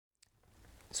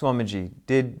Swamiji,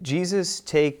 did Jesus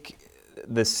take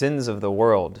the sins of the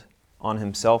world on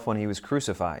himself when he was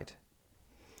crucified?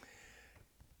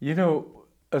 You know,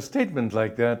 a statement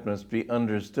like that must be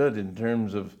understood in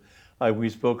terms of, we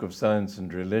spoke of science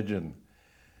and religion.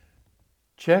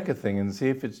 Check a thing and see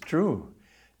if it's true.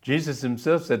 Jesus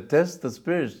himself said, test the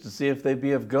spirits to see if they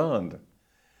be of God.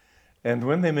 And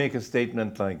when they make a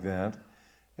statement like that,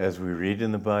 as we read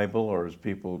in the Bible, or as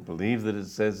people believe that it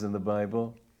says in the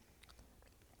Bible,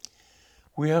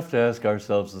 we have to ask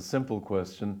ourselves the simple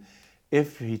question,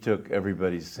 if he took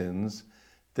everybody's sins,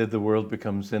 did the world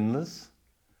become sinless?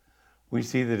 We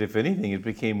see that if anything, it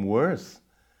became worse.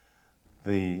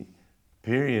 The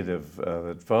period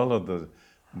that followed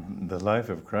the life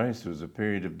of Christ was a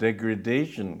period of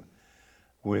degradation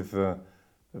with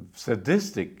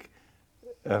sadistic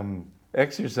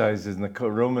exercises in the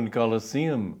Roman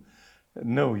Colosseum.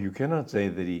 No, you cannot say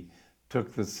that he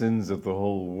took the sins of the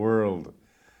whole world.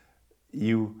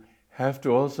 You have to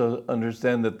also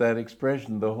understand that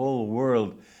expression, the whole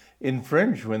world, in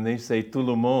French, when they say tout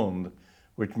le monde,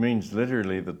 which means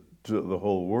literally the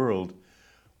whole world,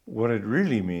 what it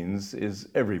really means is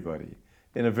everybody,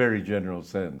 in a very general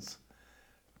sense.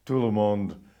 Tout le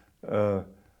monde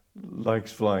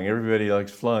likes flying, everybody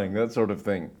likes flying, that sort of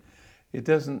thing. It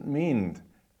doesn't mean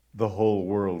the whole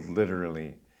world,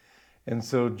 literally. And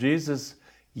so Jesus,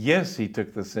 yes, he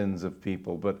took the sins of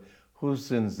people, but whose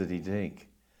sins did he take?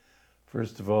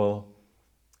 First of all,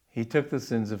 he took the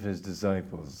sins of his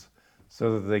disciples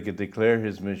so that they could declare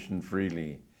his mission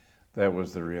freely. That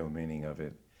was the real meaning of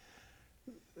it.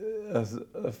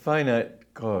 A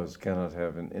finite cause cannot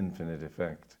have an infinite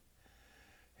effect.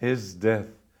 His death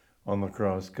on the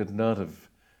cross could not have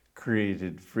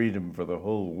created freedom for the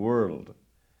whole world.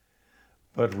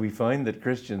 But we find that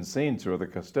Christian saints, or the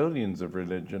custodians of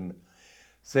religion,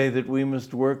 say that we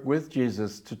must work with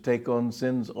Jesus to take on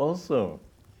sins also.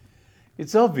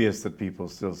 It's obvious that people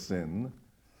still sin.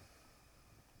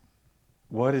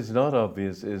 What is not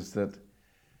obvious is that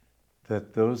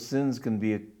those sins can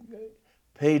be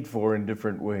paid for in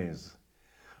different ways.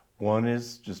 One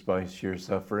is just by sheer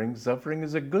suffering. Suffering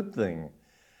is a good thing.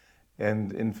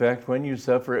 And in fact, when you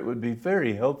suffer, it would be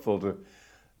very helpful to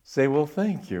say, well,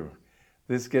 thank you.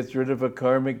 This gets rid of a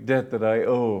karmic debt that I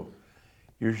owe.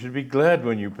 You should be glad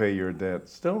when you pay your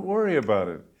debts. Don't worry about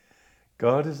it.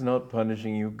 God is not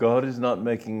punishing you. God is not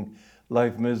making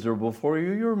life miserable for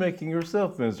you. You're making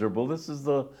yourself miserable. This is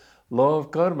the law of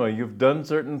karma. You've done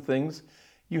certain things.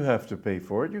 You have to pay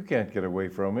for it. You can't get away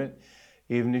from it.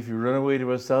 Even if you run away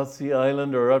to a South Sea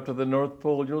island or up to the North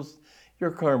Pole,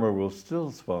 your karma will still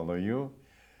follow you.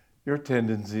 Your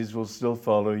tendencies will still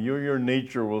follow you. Your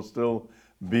nature will still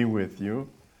be with you.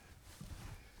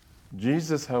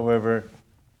 Jesus, however,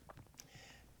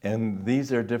 and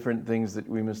these are different things that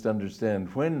we must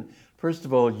understand. When, first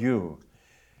of all,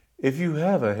 if you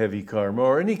have a heavy karma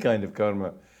or any kind of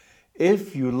karma,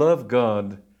 if you love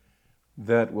God,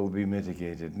 that will be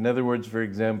mitigated. In other words, for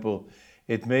example,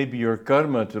 it may be your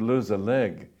karma to lose a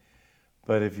leg,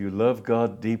 but if you love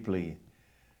God deeply,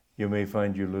 you may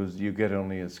find you get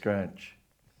only a scratch.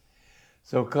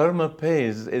 So karma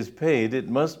is paid, it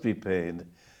must be paid,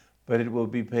 but it will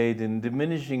be paid in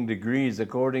diminishing degrees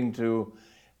according to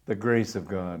the grace of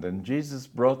God. And Jesus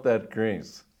brought that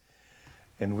grace.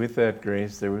 And with that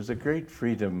grace, there was a great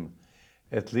freedom,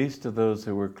 at least to those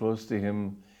who were close to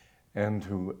him and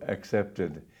who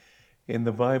accepted. In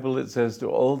the Bible, it says, to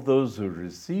all those who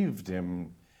received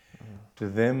him, to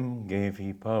them gave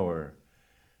he power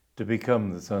to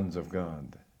become the sons of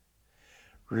God.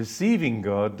 Receiving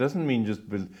God doesn't mean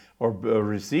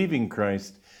receiving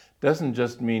Christ doesn't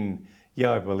just mean,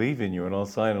 I believe in you and I'll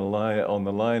sign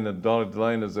a dotted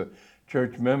line as a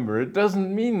church member. It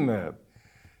doesn't mean that.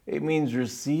 It means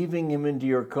receiving him into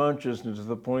your consciousness to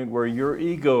the point where your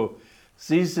ego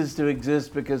ceases to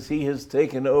exist because he has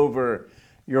taken over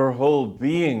your whole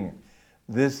being.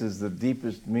 This is the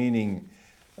deepest meaning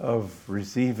of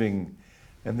receiving.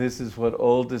 And this is what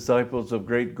all disciples of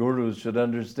great gurus should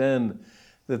understand,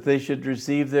 that they should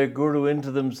receive their guru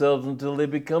into themselves until they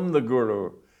become the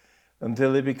guru,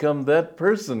 until they become that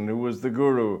person who was the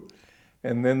guru.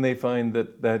 And then they find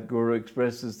that guru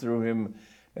expresses through him,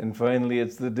 and finally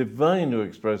it's the divine who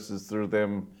expresses through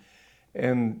them.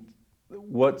 And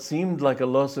what seemed like a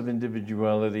loss of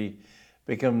individuality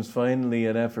becomes finally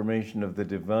an affirmation of the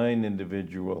divine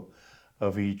individual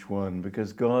of each one,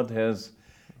 because God has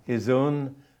his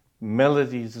own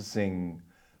melody to sing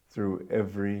through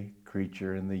every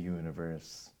creature in the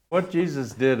universe. What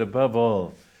Jesus did above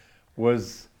all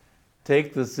was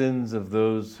take the sins of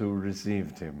those who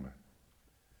received him.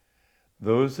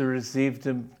 Those who received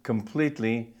him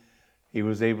completely, he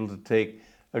was able to take,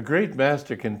 a great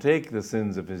master can take the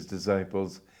sins of his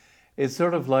disciples. It's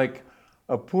sort of like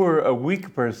a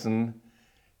weak person.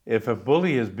 If a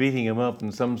bully is beating him up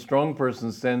and some strong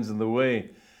person stands in the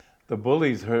way, the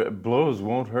bully's blows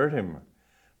won't hurt him,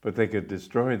 but they could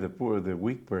destroy the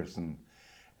weak person.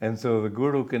 And so the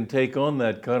guru can take on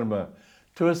that karma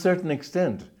to a certain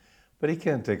extent, but he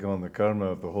can't take on the karma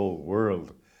of the whole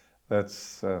world. That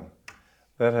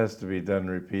has to be done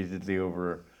repeatedly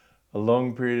over a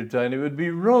long period of time. It would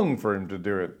be wrong for him to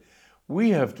do it.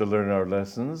 We have to learn our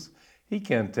lessons. He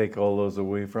can't take all those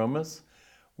away from us.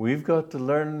 We've got to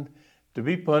learn to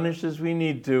be punished as we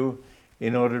need to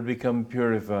in order to become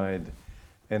purified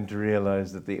and to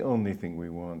realize that the only thing we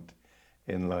want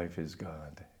in life is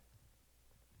God.